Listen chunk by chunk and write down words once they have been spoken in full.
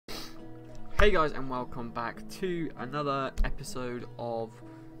Hey guys, and welcome back to another episode of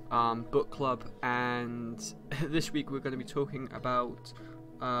Book Club, and this week we're going to be talking about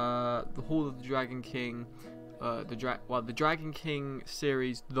the Hall of the Dragon King, the Dragon King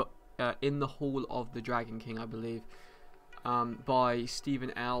series, in the Hall of the Dragon King, I believe, by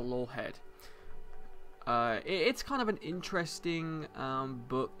Stephen R Lawhead. It's kind of an interesting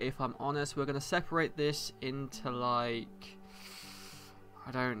book, if I'm honest. We're going to separate this into, like, I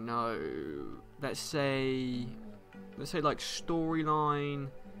don't know, let's say like storyline,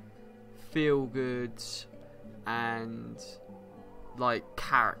 feel goods, and like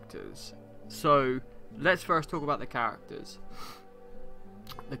characters. So let's first talk about the characters,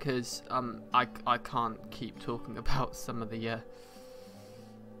 because I can't keep talking about some of the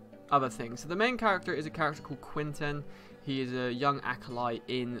other things. So the main character is a character called Quentin. He is a young acolyte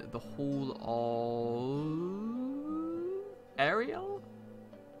in the Hall of Ariel.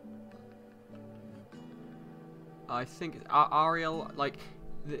 I think it's Ariel. Like,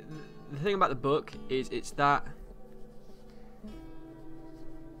 the thing about the book is it's that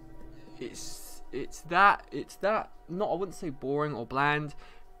not, I wouldn't say boring or bland,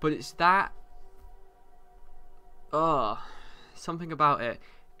 but it's that something about it.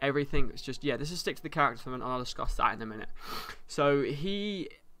 Everything is just, yeah, this is stick to the character, and I'll discuss that in a minute. So he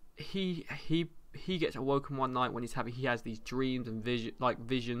gets awoken one night when he has these dreams and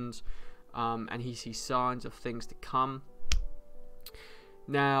visions. And he sees signs of things to come.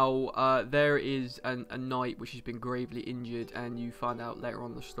 Now, there is a knight which has been gravely injured, and you find out later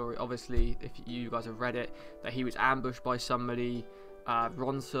on in the story, obviously, if you guys have read it, that he was ambushed by somebody,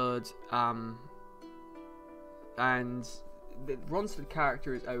 Ronsard, and the Ronsard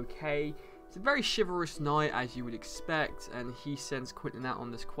character is okay. It's a very chivalrous knight, as you would expect, and he sends Quentin out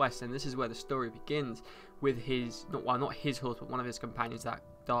on this quest, and this is where the story begins with his, not his horse, but one of his companions, that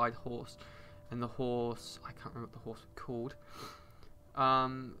died horse. And the horse, I can't remember what the horse was called.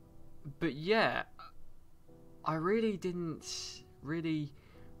 But yeah, I really didn't really,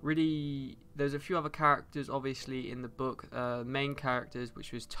 there's a few other characters obviously in the book, main characters,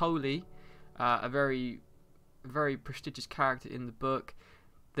 which was Tolly, a very prestigious character in the book.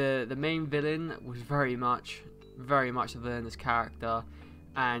 The main villain was very much a villainous character,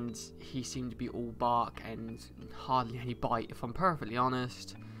 and he seemed to be all bark and hardly any bite, if I'm perfectly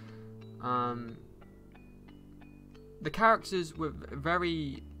honest. The characters were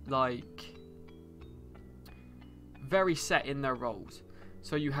very set in their roles.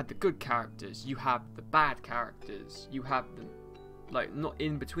 So you had the good characters, you have the bad characters, you have the, like, not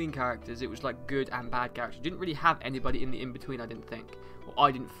in between characters. It was like good and bad characters. You didn't really have anybody in the in between, I didn't think, or I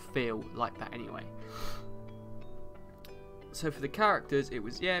didn't feel like that anyway. So for the characters, it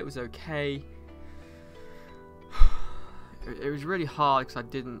was okay. It was really hard because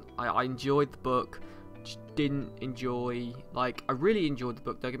I enjoyed the book, just didn't enjoy, like, I really enjoyed the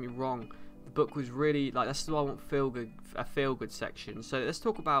book, don't get me wrong. The book was really, like, that's why I want a feel good section. So let's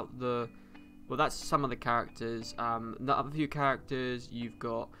talk about that's some of the characters. The other few characters, you've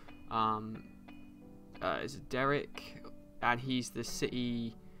got, is it Derek? And he's the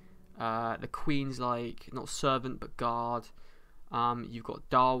city, the Queen's, like, not servant, but guard. You've got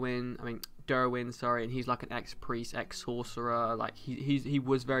Derwin, sorry, and he's like an ex-priest, ex-sorcerer. Like, he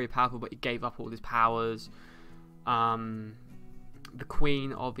was very powerful, but he gave up all his powers. The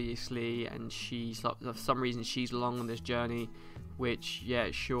Queen, obviously, and she's, like, for some reason she's along on this journey, which,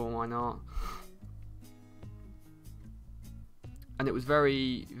 yeah, sure, why not? And it was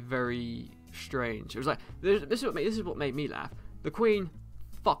very, very strange. It was like, this is what made me laugh. The Queen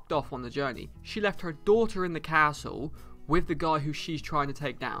fucked off on the journey. She left her daughter in the castle with the guy who she's trying to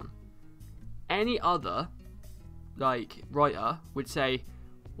take down. Any other, like, writer would say,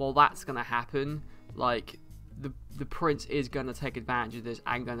 well, that's gonna happen. Like, the prince is gonna take advantage of this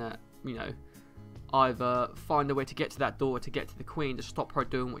and gonna, you know, either find a way to get to that door, to get to the Queen, to stop her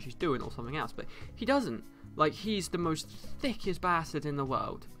doing what she's doing, or something else. But he doesn't. Like, he's the most thickest bastard in the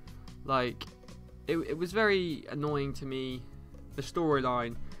world. Like, it was very annoying to me. The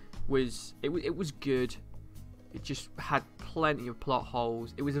storyline was, it was good. It just had plenty of plot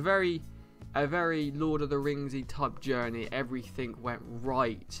holes. It was a very Lord of the Ringsy type journey. Everything went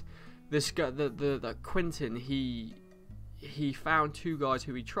right. This guy, the Quentin, he found two guys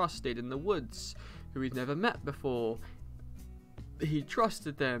who he trusted in the woods, who he'd never met before. He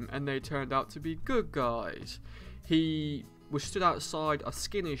trusted them, and they turned out to be good guys. He was stood outside a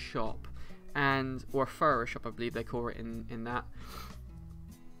skinner's shop, or a furrer shop, I believe they call it in that.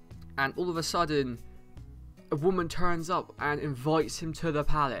 And all of a sudden, a woman turns up and invites him to the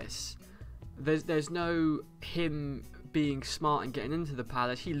palace. There's no him being smart and getting into the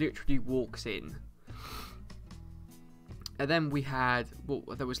palace, he literally walks in. And then we had, well,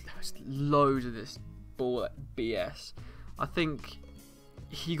 there was loads of this BS. I think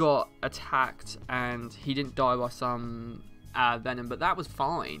he got attacked and he didn't die by some venom, but that was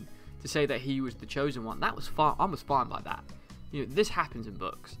fine. To say that he was the chosen one, that was fine. I was fine by that. You know, this happens in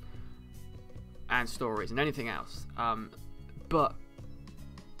books and stories and anything else. But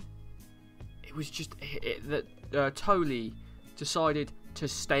it was just that Tolly decided to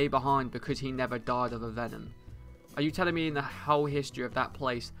stay behind because he never died of a venom. Are you telling me in the whole history of that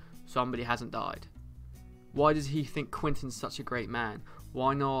place somebody hasn't died? Why does he think Quentin's such a great man?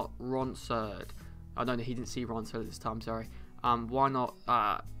 Why not Ronsard? I don't know, he didn't see Ronsard this time, sorry. Why not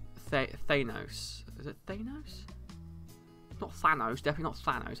Thanos? Is it Thanos? Not Thanos, definitely not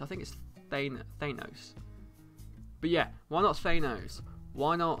Thanos. I think it's Thanos. But yeah, why not Thanos?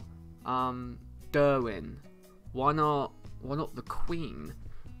 Why not Derwin? Why not the Queen?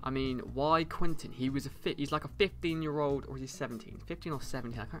 I mean, why Quentin? He's like a 15-year-old, or is he 17? 15 or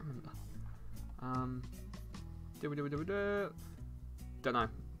 17, I can't remember. Don't know.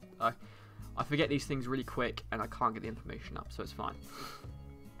 I forget these things really quick, and I can't get the information up, so it's fine.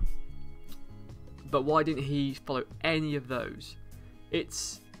 But why didn't he follow any of those?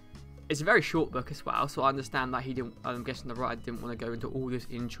 It's a very short book as well, so I understand that he didn't. I'm guessing the writer didn't want to go into all this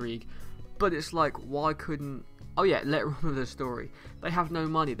intrigue. But it's like, why couldn't? Oh yeah, later on in the story, they have no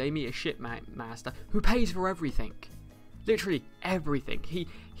money. They meet a shipmaster who pays for everything, literally everything.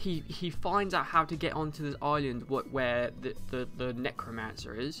 He finds out how to get onto this island where the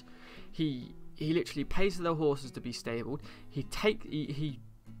necromancer is. He literally pays for their horses to be stabled. He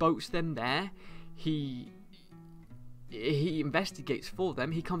boats them there. He investigates for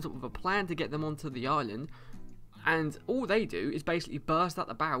them. He comes up with a plan to get them onto the island, and all they do is basically burst out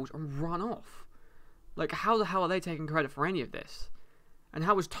the barrels and run off. Like, how the hell are they taking credit for any of this? And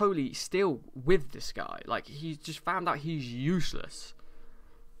how is Tolly still with this guy? Like, he's just found out he's useless.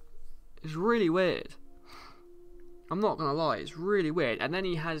 It's really weird. I'm not gonna lie, it's really weird. And then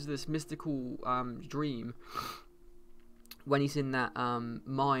he has this mystical dream when he's in that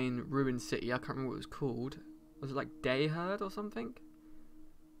mine ruined city. I can't remember what it was called. Was it like Dayherd or something?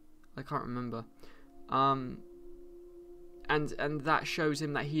 I can't remember. And that shows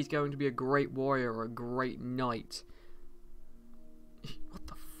him that he's going to be a great warrior or a great knight. What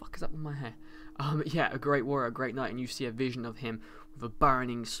the fuck is up with my hair? Yeah, a great warrior, a great knight, and you see a vision of him with a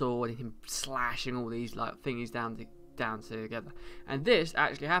burning sword and him slashing all these like thingies down together. And this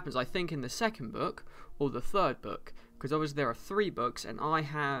actually happens, I think, in the second book or the third book, because obviously there are 3 books, and I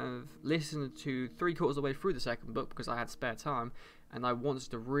have listened to 3/4 of the way through the second book because I had spare time, and I wanted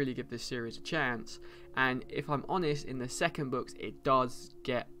to really give this series a chance. And if I'm honest, in the second books it does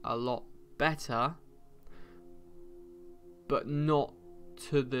get a lot better, but not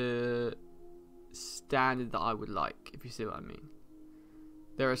to the standard that I would like, if you see what I mean.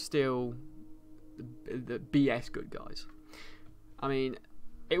 There are still the BS good guys. I mean,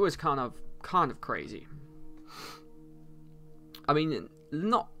 it was kind of crazy. I mean,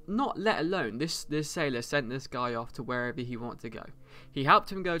 not let alone this sailor sent this guy off to wherever he wanted to go. He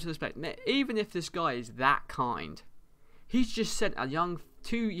helped him go to this place. Even if this guy is that kind, he's just sent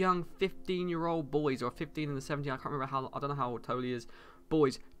two young 15-year-old boys, or 15 and 17, I can't remember I don't know how old Tolly is,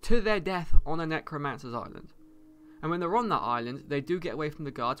 boys, to their death on a necromancer's island. And when they're on that island, they do get away from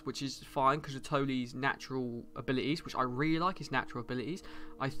the guards, which is fine because of Tolly's natural abilities, which I really like, his natural abilities.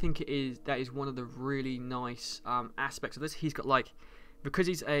 I think that is one of the really nice aspects of this. He's got, like, because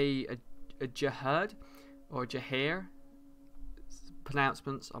he's a Jaherd, or Jahir,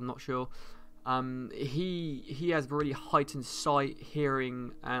 pronouncements, I'm not sure. He has really heightened sight,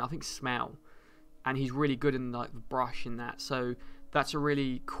 hearing, and I think smell. And he's really good in, like, the brush and that, so that's a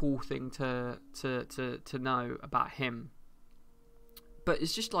really cool thing to know about him. But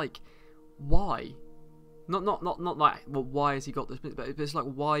it's just like, why? Not like, well, why has he got this? But it's like,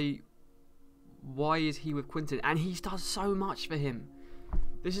 why is he with Quentin? And he does so much for him.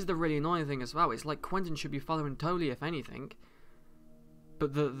 This is the really annoying thing as well. It's like Quentin should be following Tolly, if anything.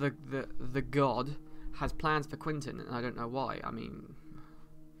 But the god has plans for Quentin, and I don't know why. I mean,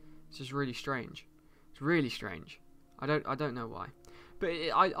 it's just really strange. It's really strange. I don't know why. But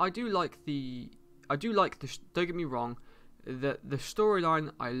I do like the don't get me wrong, the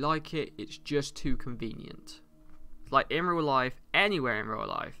storyline, I like it. It's just too convenient. Like, in real life, anywhere in real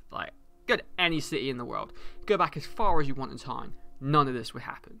life, like, go to any city in the world, go back as far as you want in time, none of this would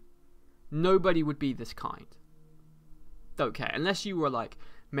happen. Nobody would be this kind. Don't care, unless you were like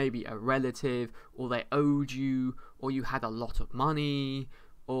maybe a relative, or they owed you, or you had a lot of money,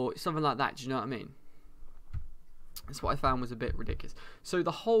 or something like that. Do you know what I mean? That's what I found was a bit ridiculous. So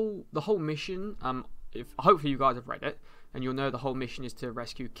the whole mission, if hopefully you guys have read it, and you'll know the whole mission is to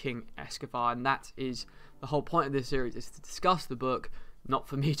rescue King Escobar, and that is the whole point of this series, is to discuss the book, not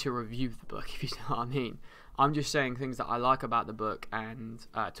for me to review the book, if you know what I mean. I'm just saying things that I like about the book and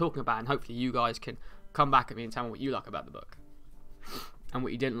talking about, and hopefully you guys can come back at me and tell me what you like about the book and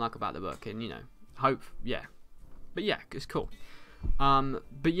what you didn't like about the book, and but yeah, it's cool.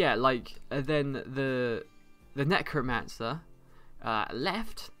 But yeah, like then the necromancer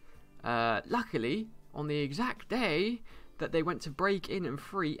left, luckily on the exact day that they went to break in and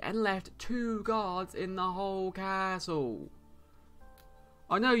free, and left 2 guards in the whole castle.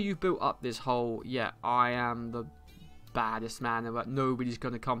 I know you've built up this whole, yeah, I am the baddest man, about nobody's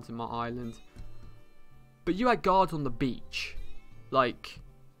gonna come to my island, but you had guards on the beach. Like,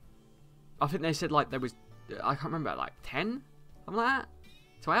 I think they said like there was, I can't remember, like 10, something like that,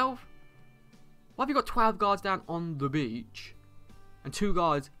 12. Why have you got 12 guards down on the beach, and 2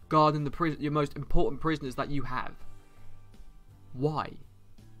 guards guarding the your most important prisoners that you have? Why?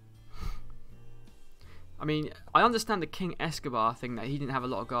 I mean, I understand the King Escobar thing, that he didn't have a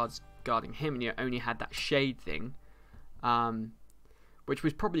lot of guards guarding him, and he only had that shade thing, which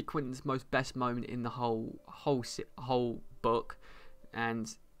was probably Quentin's best moment in the whole book.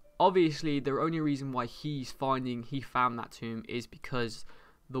 And obviously, the only reason why he found that tomb is because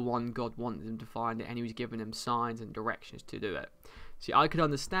the one God wanted him to find it, and he was giving him signs and directions to do it. See, I could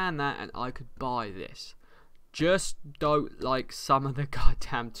understand that, and I could buy this. Just don't like some of the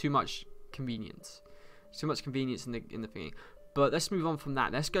goddamn too much convenience. So much convenience in the thing. But let's move on from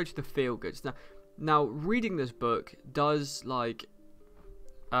that. Let's go to the feel goods. Now reading this book does, like,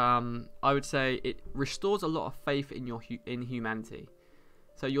 I would say it restores a lot of faith in humanity.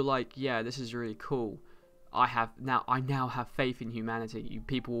 So you're like, yeah, this is really cool. I now have faith in humanity.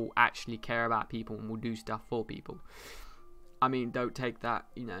 People will actually care about people and will do stuff for people. I mean, don't take that,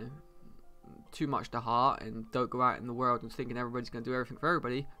 too much to heart, and don't go out in the world and thinking everybody's going to do everything for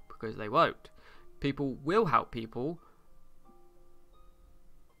everybody, because they won't. People will help people,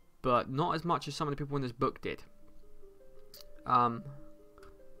 but not as much as some of the people in this book did. And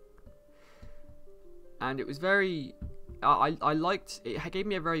it was very, I liked it. Gave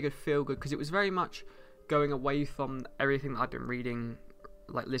me a very good feel good, because it was very much going away from everything that I've been reading,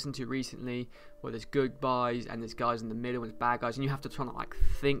 like listened to recently, where there's good guys and there's guys in the middle and there's bad guys, and you have to try to like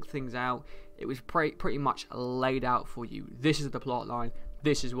think things out. It was pretty much laid out for you. This is the plot line.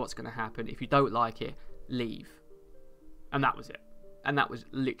 This is what's going to happen. If you don't like it, leave. And that was it. And that was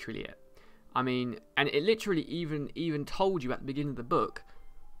literally it. I mean, and it literally even told you at the beginning of the book,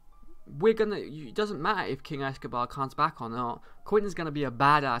 it doesn't matter if King Escobar comes back or not, Quentin's gonna be a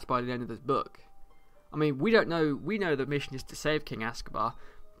badass by the end of this book. I mean, we don't know. We know the mission is to save King Escobar,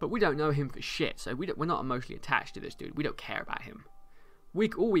 but we don't know him for shit. So we're not emotionally attached to this dude. We don't care about him.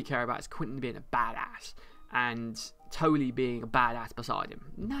 All we care about is Quentin being a badass and totally being a badass beside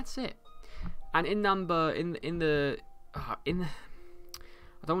him. And that's it. And I don't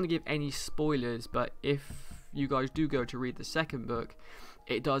want to give any spoilers, but if you guys do go to read the second book,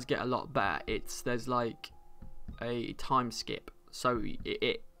 it does get a lot better. There's like a time skip, so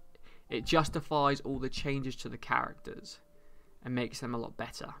it justifies all the changes to the characters and makes them a lot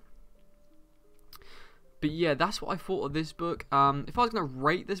better. But yeah, that's what I thought of this book. If I was going to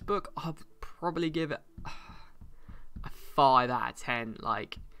rate this book, I'd probably give it a 5 out of 10.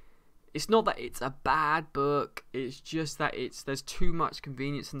 Like, it's not that it's a bad book, it's just that there's too much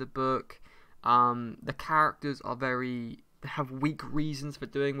convenience in the book. The characters are they have weak reasons for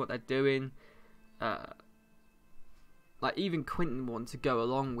doing what they're doing. Like, even Quentin wanted to go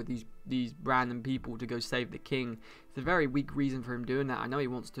along with these random people to go save the king. It's a very weak reason for him doing that. I know he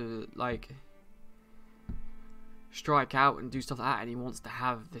wants to, like, strike out and do stuff like that, and he wants to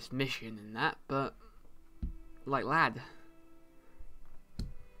have this mission and that, but, like, lad,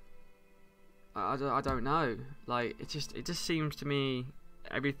 I don't know. Like, it just seems to me,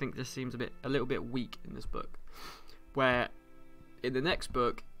 everything just seems a little bit weak in this book. Where in the next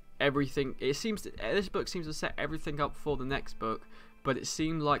book, this book seems to set everything up for the next book, but it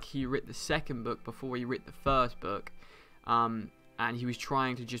seemed like he wrote the second book before he wrote the first book, and he was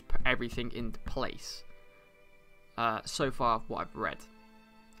trying to just put everything into place. So far, of what I've read,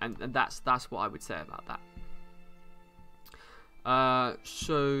 and that's what I would say about that.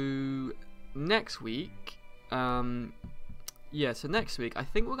 So next week, so next week I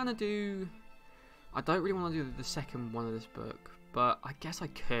think we're gonna do. I don't really want to do the second one of this book, but I guess I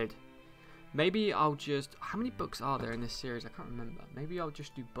could. Maybe I'll just... How many books are there in this series? I can't remember. Maybe I'll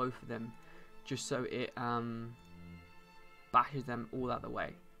just do both of them, just so it bashes them all out of the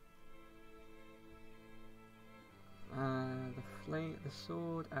way. The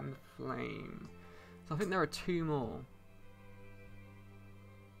sword and the flame. So I think there are 2 more.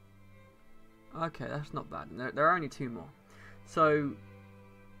 Okay, that's not bad. There are only 2 more. So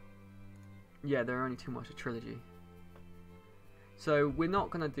yeah, there are only 2 more. It's a trilogy. So we're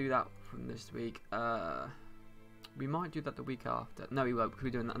not gonna do that from this week. We might do that the week after. No, we won't, because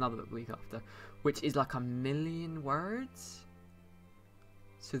we're doing another week after, which is like 1,000,000 words.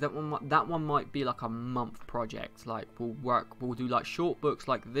 So that one might be like a month project. Like we'll do like short books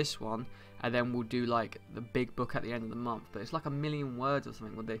like this one, and then we'll do like the big book at the end of the month. But it's like 1,000,000 words or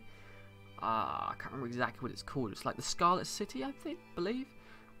something. Would they? I can't remember exactly what it's called. It's like the Scarlet City, I believe.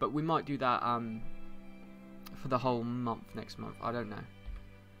 But we might do that for the whole month next month. I don't know.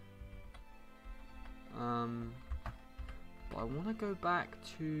 But I want to go back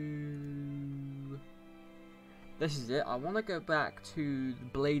to. This is it. I want to go back to the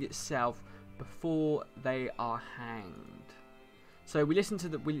blade itself before they are hanged. So we listened to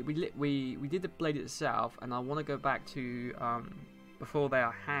the we did the blade itself, and I want to go back to before they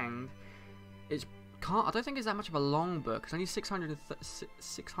are hanged. I don't think it's that much of a long book. It's only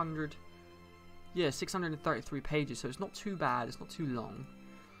 633 pages, so it's not too bad. It's not too long.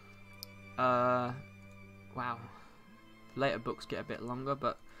 Wow. Later books get a bit longer,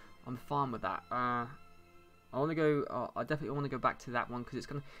 but I'm fine with that. I want to go. I definitely want to go back to that one, because it's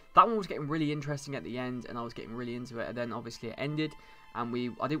gonna. That one was getting really interesting at the end, and I was getting really into it. And then obviously it ended, and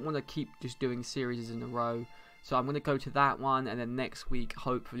I didn't want to keep just doing series in a row. So I'm gonna go to that one, and then next week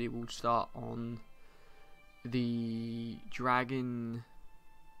hopefully we'll start on the dragon.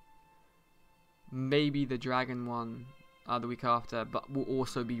 Maybe the dragon one the week after, but we'll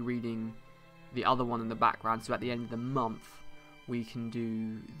also be reading the other one in the background. So at the end of the month we can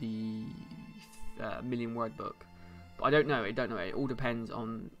do the 1,000,000 word book. But I don't know. It all depends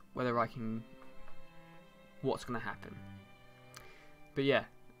on whether I can. What's going to happen. But yeah,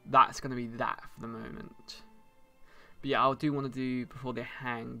 that's going to be that for the moment. But yeah, I do want to do Before They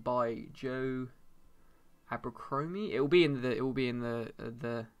Hang by Joe Abercrombie. It will be in the. It will be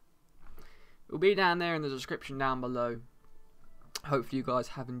down there in the description down below. Hopefully you guys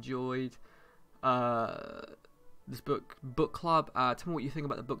have enjoyed this book club. Tell me what you think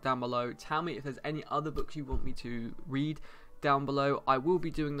about the book down below. Tell me if there's any other books you want me to read down below. I will be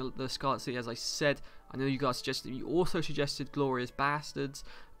doing the Scarlet City, as I said. I know you guys suggested. You also suggested Glorious Bastards.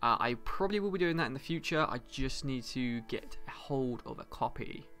 I probably will be doing that in the future. I just need to get a hold of a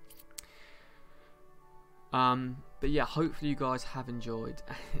copy. But yeah, hopefully you guys have enjoyed.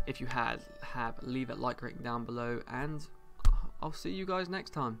 If you have, leave a like rating down below, and I'll see you guys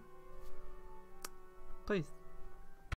next time. Peace.